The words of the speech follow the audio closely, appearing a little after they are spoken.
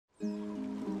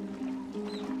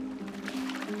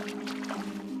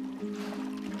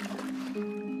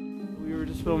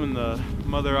Just filming the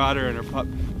mother otter and her pup.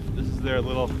 This is their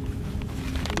little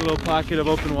pocket of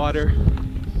open water.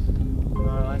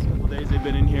 Last couple days they've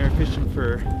been in here fishing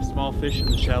for small fish in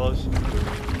the shallows.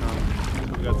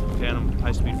 We got some phantom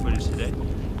high-speed footage today,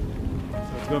 so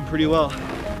it's going pretty well.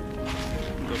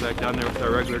 We'll go back down there with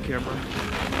our regular camera.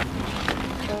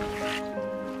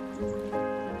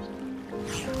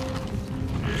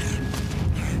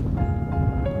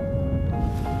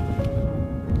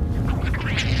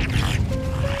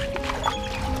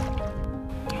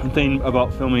 One thing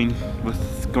about filming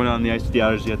with going on the ice with the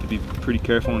otters, you have to be pretty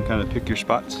careful and kind of pick your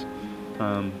spots.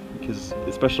 Because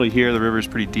especially here, the river is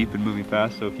pretty deep and moving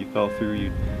fast, so if you fell through,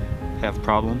 you'd have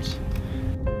problems.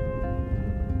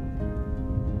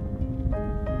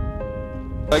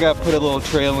 I got put a little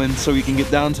trail in so we can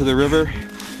get down to the river.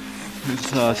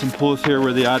 There's some pools here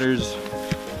where the otters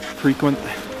frequent,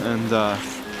 and I'm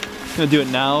gonna do it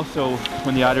now, so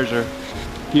when the otters are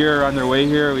here or on their way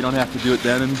here, we don't have to do it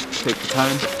then and take the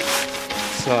time.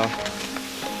 It's a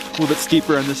little bit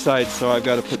steeper on this side, so I've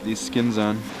got to put these skins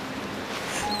on.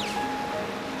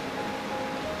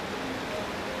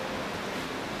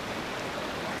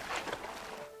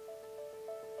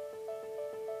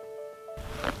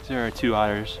 There are two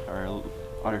otters, our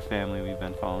otter family we've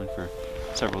been following for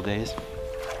several days.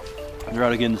 They're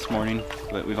out again this morning,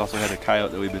 but we've also had a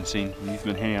coyote that we've been seeing. He's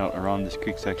been hanging out around this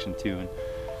creek section too, and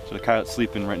so the coyote's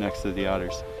sleeping right next to the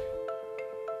otters.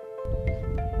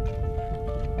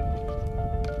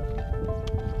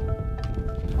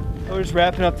 We're just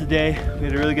wrapping up the day. We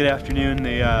had a really good afternoon.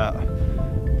 The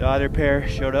otter pair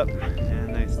showed up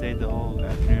and they stayed the whole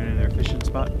afternoon in their fishing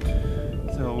spot.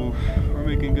 So we're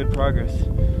making good progress.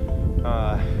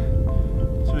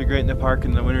 It's really great in the park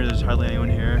in the winter. There's hardly anyone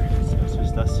here. So it's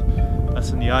just us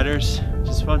and the otters, which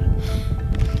is fun.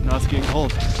 Now it's getting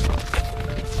cold.